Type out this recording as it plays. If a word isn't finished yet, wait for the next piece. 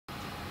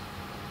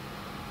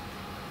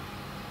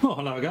Well,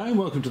 hello again,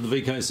 welcome to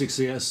the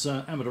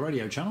VK60S amateur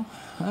radio channel.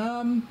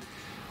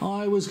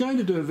 I was going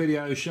to do a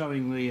video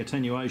showing the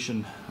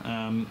attenuation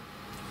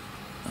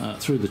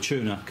through the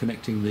tuner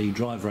connecting the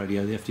drive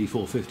radio, the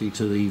FT450,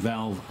 to the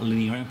valve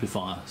linear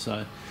amplifier,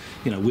 so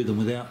you know, with and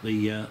without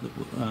the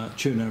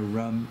tuner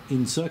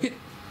in circuit.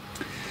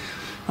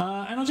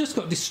 And I just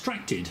got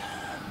distracted.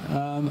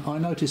 I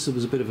noticed there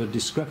was a bit of a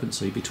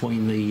discrepancy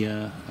between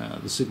the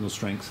signal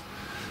strength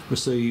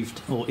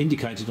received or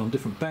indicated on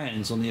different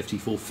bands on the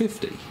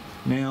FT450.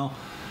 Now,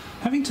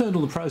 having turned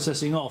all the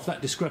processing off,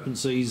 that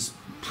discrepancy's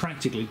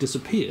practically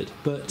disappeared,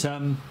 but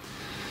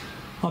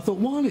I thought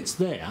while it's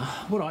there,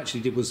 what I actually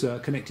did was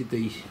connected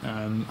the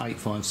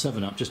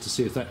 857 up just to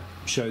see if that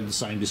showed the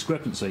same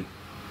discrepancy.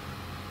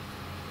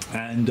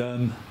 And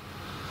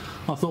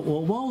I thought,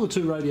 well, while the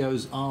two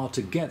radios are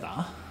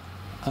together,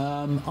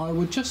 I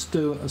would just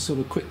do a sort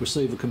of quick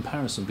receiver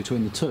comparison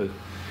between the two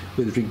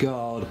with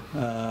regard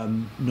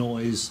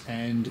noise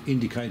and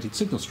indicated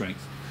signal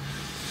strength.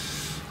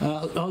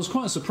 I was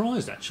quite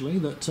surprised actually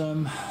that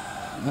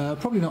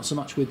probably not so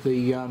much with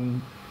the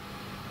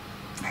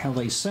how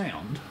they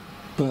sound,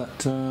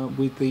 but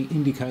with the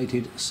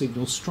indicated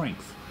signal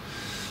strength.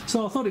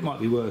 So I thought it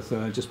might be worth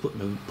just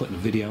putting a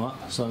video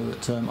up, so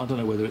that I don't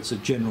know whether it's a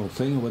general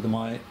thing or whether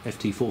my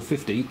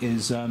FT450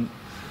 is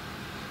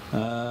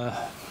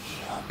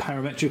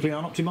parametrically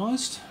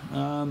unoptimized.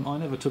 I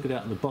never took it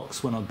out of the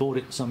box when I bought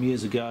it some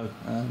years ago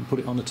and put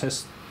it on the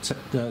test set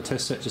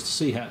just to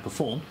see how it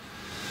performed.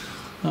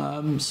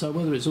 So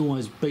whether it's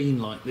always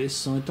been like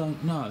this, I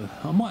don't know.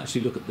 I might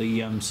actually look at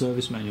the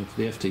service manual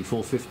for the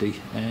FT450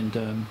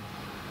 and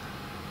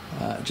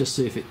just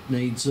see if it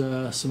needs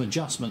some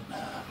adjustment.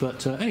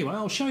 But anyway,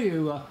 I'll show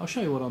you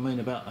what I mean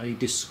about a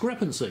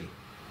discrepancy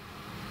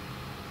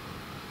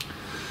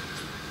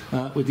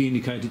with the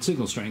indicated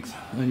signal strength,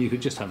 and you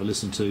could just have a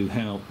listen to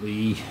how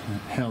the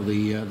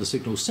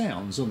signal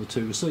sounds on the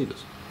two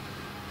receivers.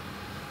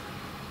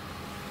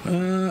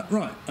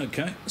 Right,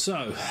 okay,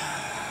 so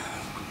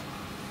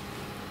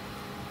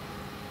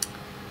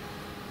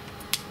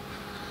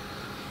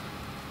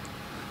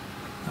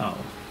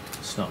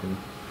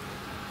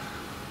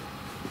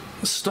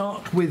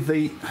start with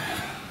the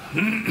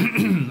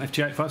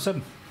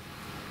FT857.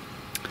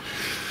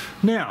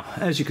 Now,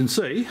 as you can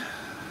see,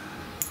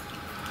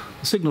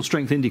 the signal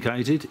strength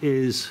indicated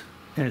is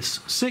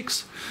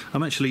S6.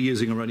 I'm actually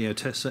using a radio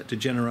test set to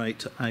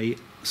generate a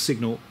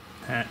signal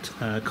at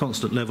a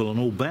constant level on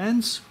all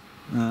bands.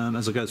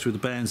 As I go through the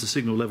bands, the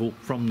signal level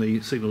from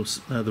the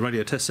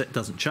radio test set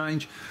doesn't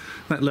change.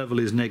 That level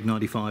is neg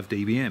 95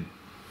 dBm.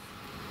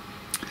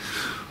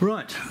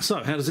 Right,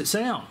 so how does it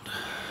sound?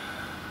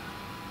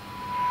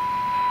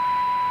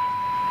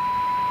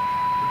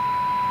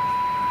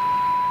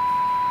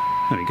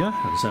 There we go,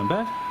 that doesn't sound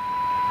bad.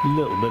 A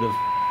little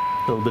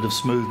bit of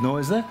smooth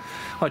noise there.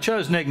 I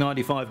chose neg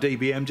 95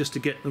 dBm just to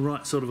get the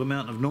right sort of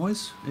amount of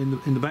noise in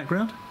the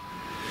background.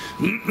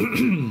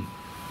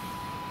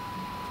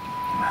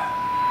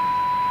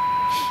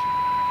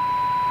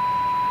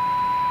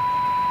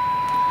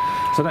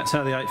 So that's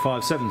how the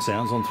 857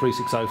 sounds on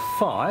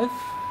 3605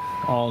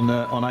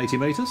 on 80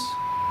 meters,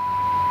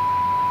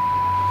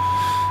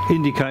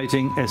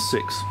 indicating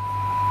S6.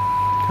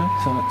 Okay,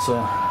 so let's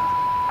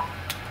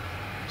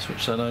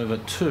switch that over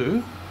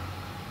to.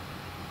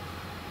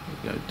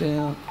 Go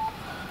down.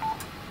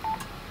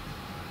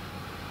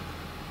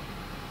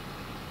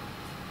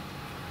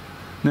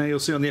 Now you'll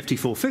see on the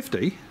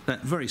FT450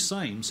 that very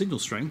same signal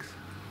strength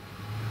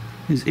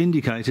is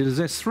indicated as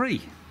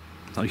S3.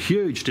 A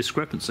huge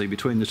discrepancy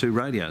between the two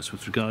radios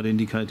with regard to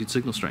indicated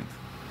signal strength.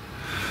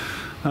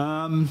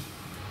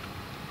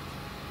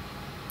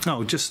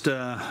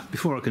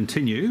 Before I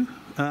continue,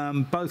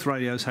 both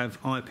radios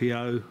have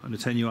IPO and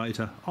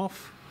attenuator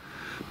off.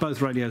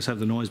 Both radios have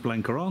the noise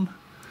blanker on.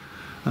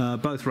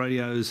 Both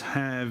radios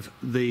have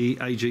the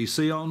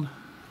AGC on,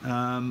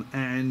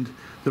 and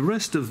the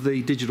rest of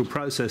the digital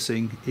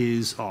processing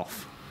is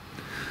off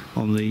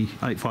on the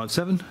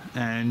 857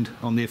 and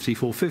on the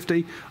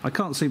FT450. I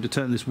can't seem to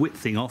turn this width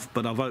thing off,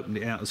 but I've opened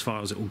it out as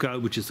far as it will go,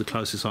 which is the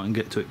closest I can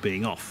get to it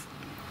being off.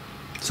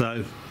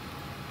 So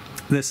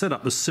they're set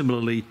up as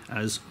similarly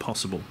as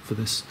possible for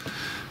this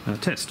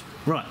test,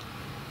 right,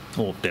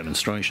 or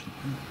demonstration.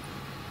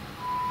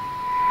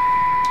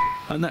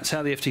 And that's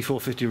how the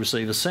FT450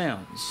 receiver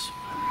sounds.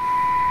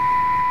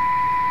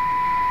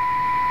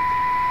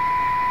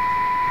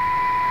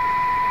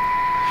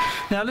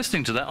 Now,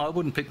 listening to that, I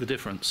wouldn't pick the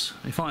difference.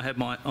 If I had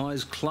my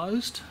eyes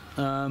closed,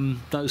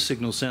 those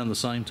signals sound the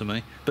same to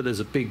me, but there's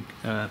a big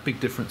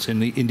difference in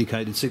the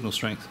indicated signal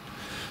strength.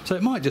 So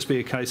it might just be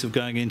a case of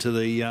going into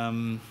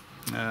the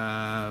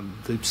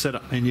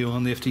setup menu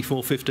on the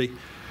FT450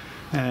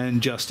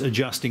 and just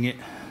adjusting it,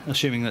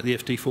 assuming that the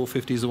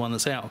FT450 is the one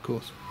that's out, of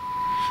course.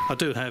 I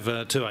do have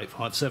two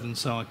 857s,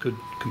 so I could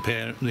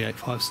compare the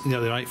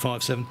other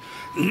 857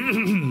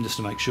 just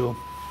to make sure.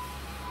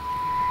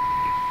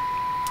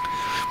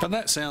 But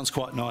that sounds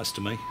quite nice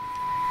to me.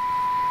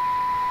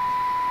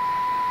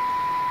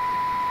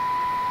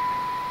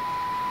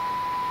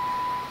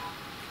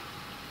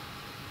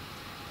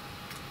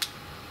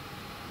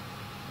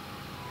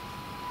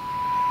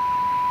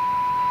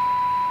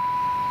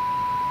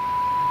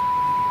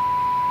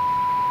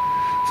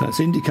 So it's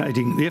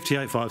indicating, the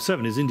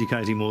FT857 is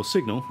indicating more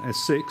signal,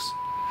 S6,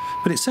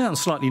 but it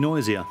sounds slightly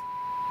noisier.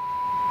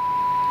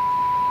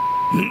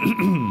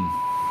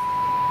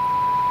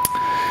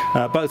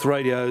 Both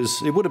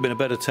radios, it would have been a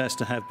better test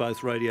to have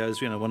both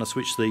radios, you know, when I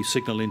switch the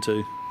signal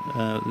into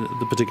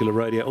the particular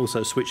radio, it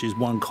also switches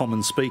one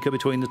common speaker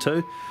between the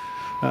two,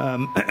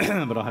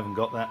 but I haven't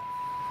got that.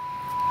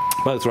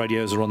 Both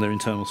radios are on their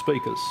internal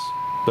speakers,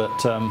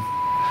 but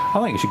I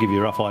think it should give you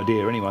a rough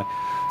idea anyway.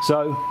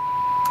 So,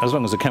 as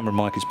long as the camera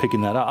mic is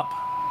picking that up,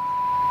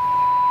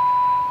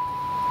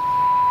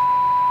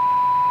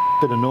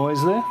 bit of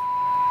noise there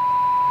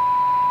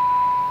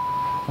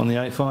on the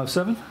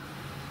 857.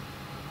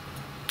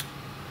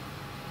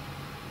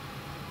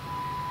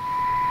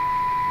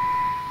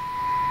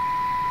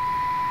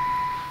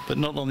 But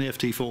not on the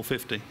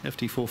FT450.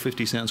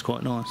 FT450 sounds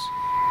quite nice.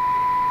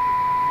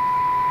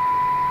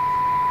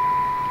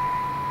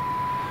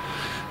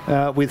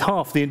 With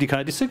half the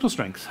indicated signal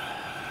strength.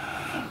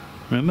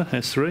 Remember,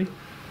 S3.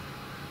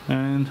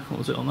 And what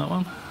was it on that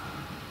one?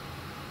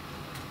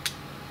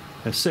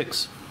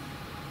 S6.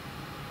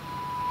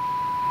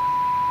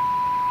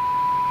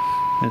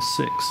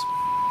 S6.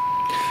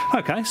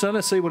 Okay, so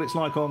let's see what it's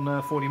like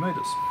on 40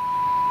 metres.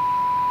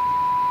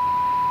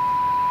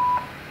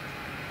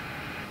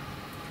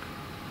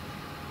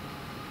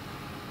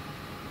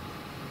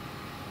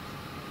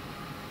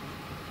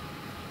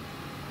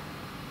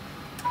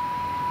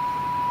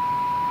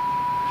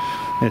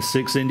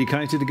 S6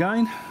 indicated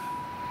again.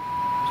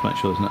 Just make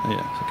sure there's not, yeah,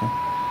 it's okay.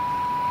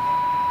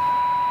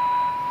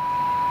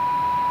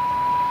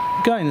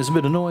 Again, there's a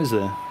bit of noise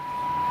there.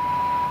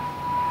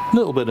 A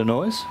little bit of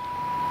noise.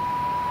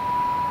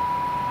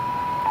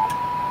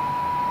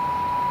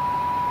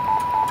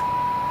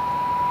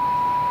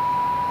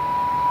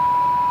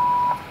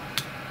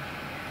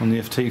 On the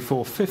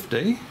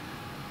FT450,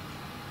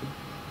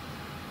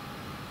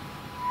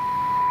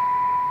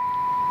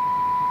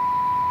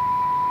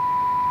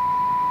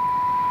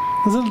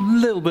 there's a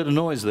little bit of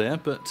noise there,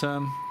 but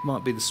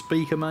might be the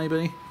speaker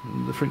maybe,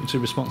 the frequency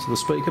response of the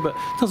speaker, but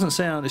it doesn't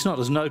sound, it's not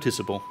as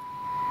noticeable.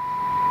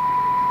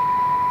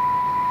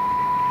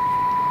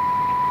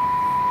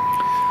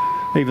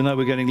 Even though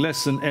we're getting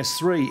less than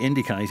S3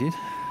 indicated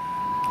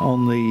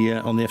on the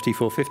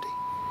FT450.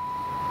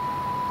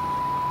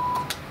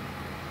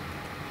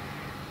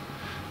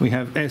 We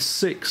have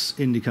S6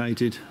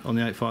 indicated on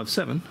the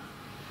 857.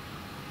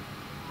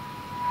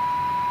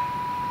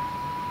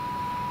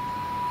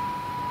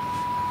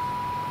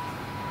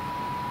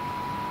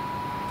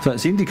 So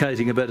it's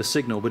indicating a better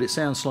signal, but it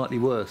sounds slightly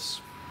worse.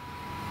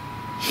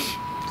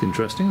 It's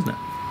interesting, isn't it?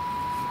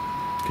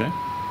 Okay.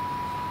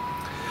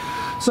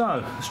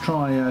 So let's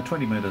try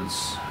 20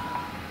 metres.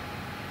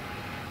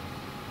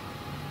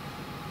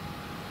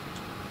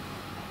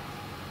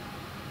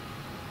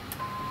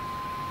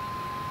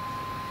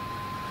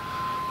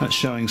 That's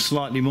showing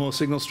slightly more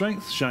signal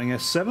strength, showing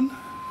S7.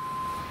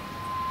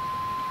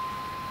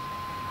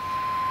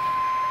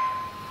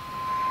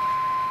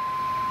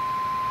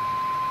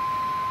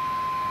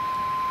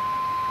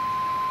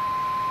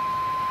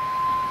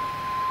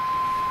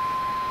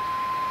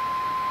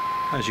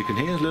 As you can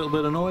hear, a little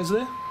bit of noise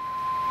there.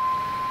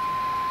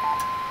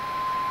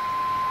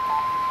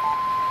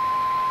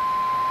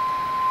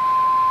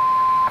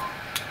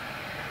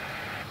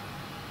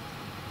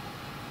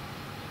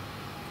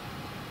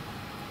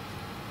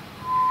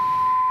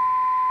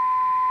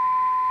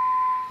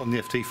 On the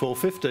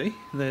FT450,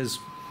 there's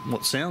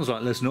what sounds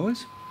like less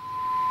noise.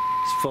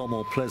 It's far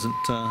more pleasant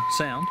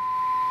sound.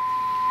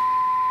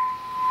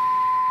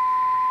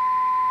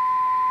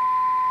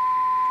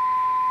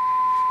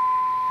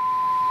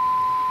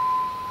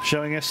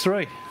 Showing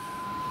S3.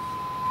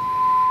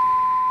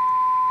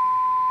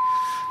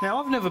 Now,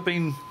 I've never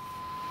been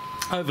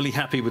overly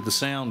happy with the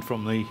sound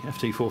from the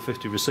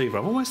FT450 receiver.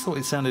 I've always thought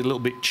it sounded a little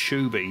bit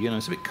tubey, you know,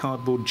 it's a bit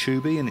cardboard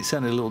tubey, and it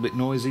sounded a little bit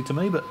noisy to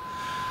me, but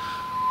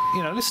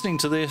you know, listening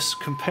to this,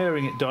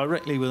 comparing it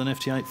directly with an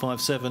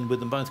FT857 with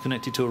them both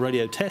connected to a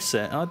radio test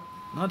set,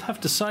 I'd have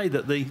to say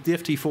that the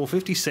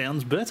FT450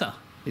 sounds better.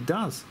 It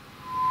does.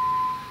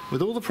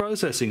 With all the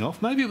processing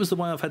off, maybe it was the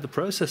way I've had the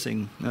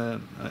processing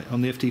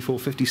on the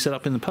FT450 set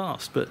up in the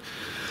past, but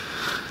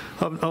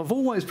I've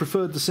always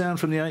preferred the sound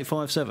from the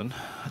 857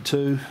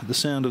 to the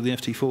sound of the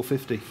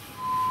FT450.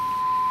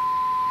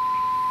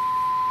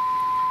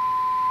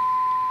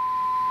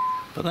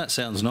 But that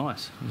sounds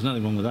nice. There's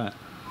nothing wrong with that.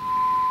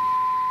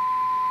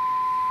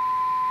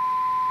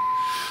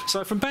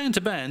 So from band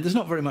to band, there's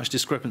not very much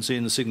discrepancy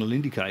in the signal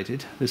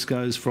indicated. This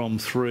goes from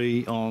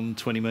 3 on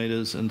 20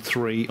 metres and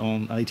 3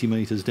 on 80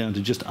 metres down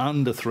to just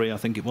under 3, I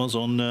think it was,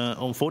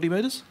 on 40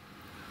 metres.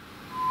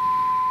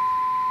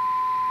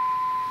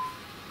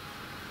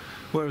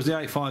 Whereas the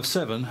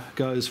 857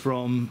 goes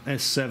from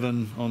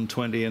S7 on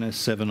 20 and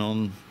S7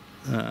 on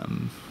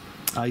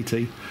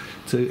 80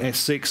 to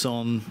S6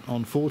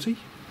 on 40.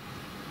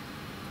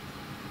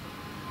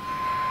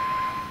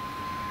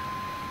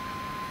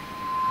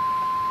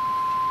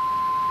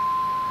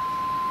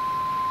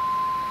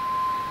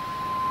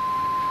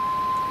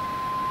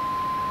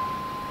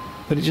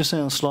 but it just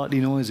sounds slightly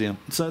noisier.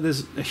 So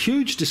there's a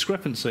huge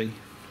discrepancy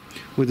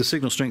with the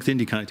signal strength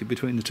indicated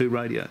between the two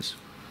radios.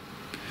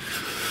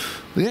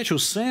 The actual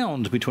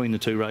sound between the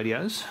two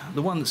radios,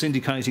 the one that's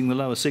indicating the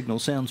lower signal,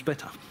 sounds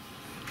better.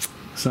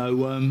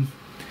 So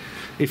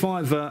if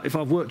I've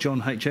worked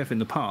on HF in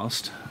the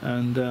past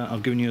and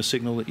I've given you a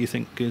signal that you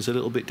think is a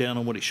little bit down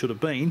on what it should have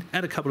been,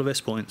 add a couple of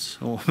S points,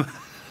 or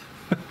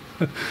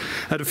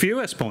add a few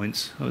S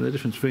points. The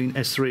difference between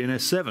S3 and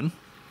S7.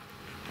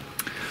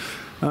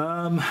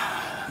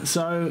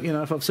 So, you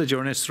know, if I've said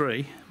you're an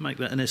S3, make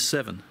that an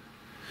S7.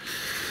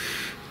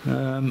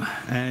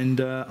 And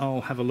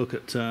I'll have a look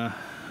at...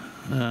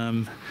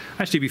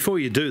 actually, before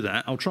you do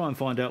that, I'll try and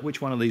find out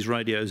which one of these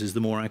radios is the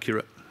more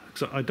accurate.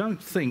 So I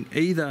don't think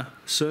either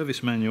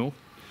service manual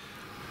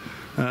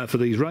for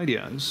these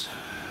radios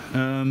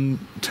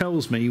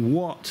tells me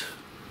what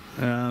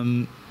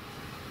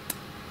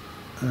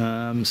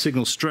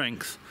signal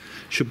strength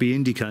should be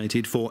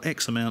indicated for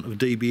X amount of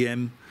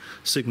dBm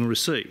signal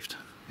received,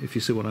 if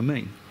you see what I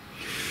mean.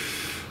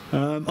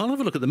 I'll have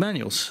a look at the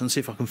manuals and see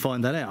if I can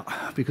find that out,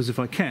 because if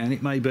I can,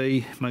 it may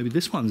be maybe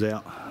this one's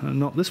out and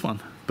not this one.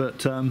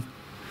 But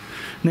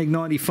NEG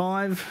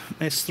 95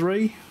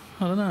 S3,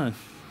 I don't know.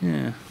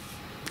 Yeah.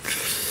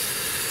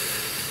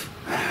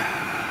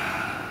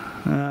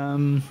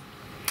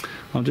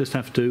 I'll just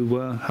have to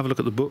have a look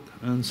at the book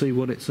and see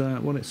what it's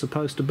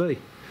supposed to be.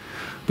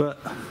 But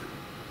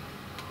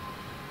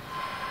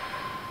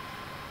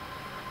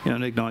you know,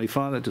 NEG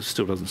 95, that just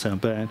still doesn't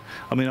sound bad.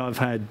 I mean, I've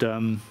had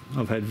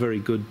very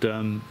good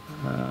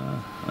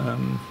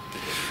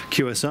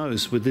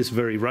QSOs with this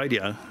very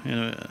radio, you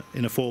know,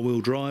 in a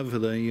four-wheel drive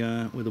with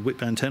a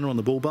whip antenna on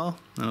the bull bar.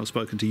 And I've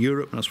spoken to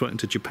Europe and I've spoken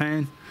to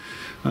Japan,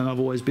 and I've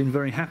always been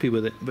very happy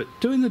with it. But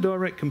doing the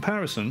direct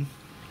comparison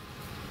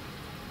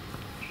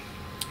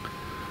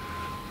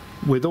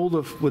with all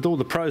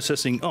the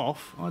processing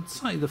off, I'd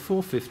say the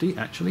 450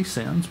 actually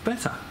sounds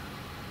better.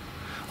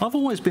 I've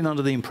always been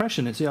under the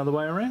impression it's the other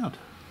way around.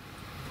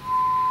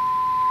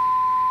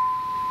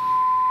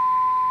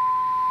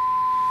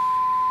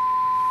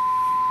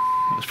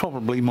 It's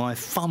probably my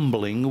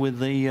fumbling with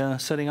the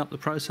setting up the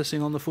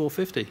processing on the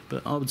 450,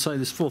 but I would say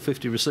this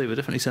 450 receiver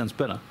definitely sounds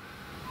better.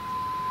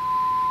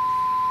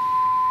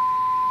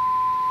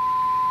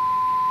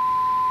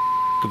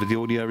 With the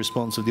audio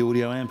response of the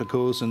audio amp, of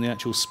course, and the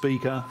actual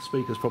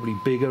speaker's probably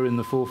bigger in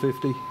the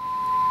 450.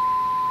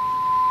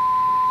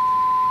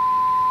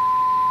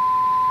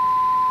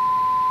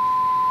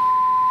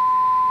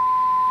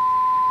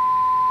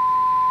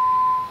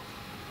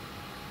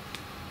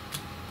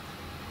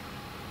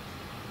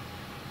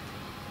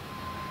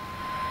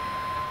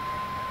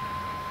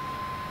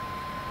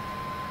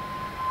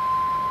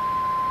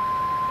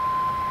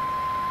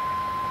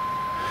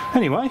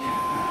 Anyway,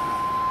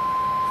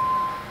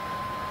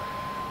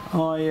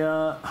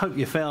 I hope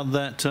you found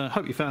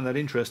that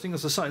interesting.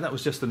 As I say, that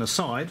was just an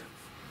aside.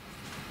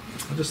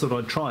 I just thought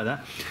I'd try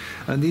that.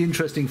 And the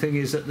interesting thing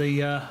is that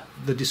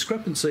the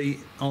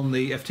discrepancy on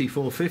the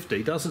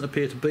FT450 doesn't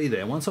appear to be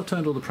there. Once I've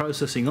turned all the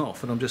processing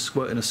off and I'm just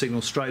squirting a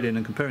signal straight in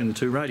and comparing the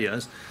two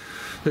radios,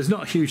 there's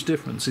not a huge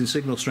difference in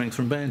signal strength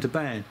from band to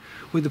band.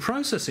 With the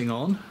processing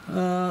on,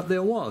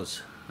 there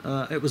was.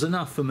 It was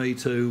enough for me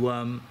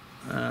to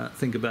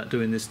think about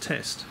doing this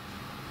test.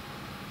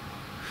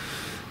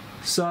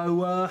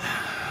 So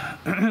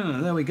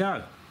there we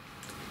go.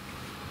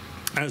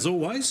 As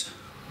always,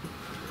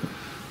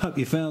 hope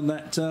you found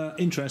that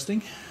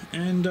interesting,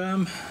 and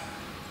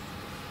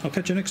I'll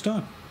catch you next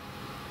time.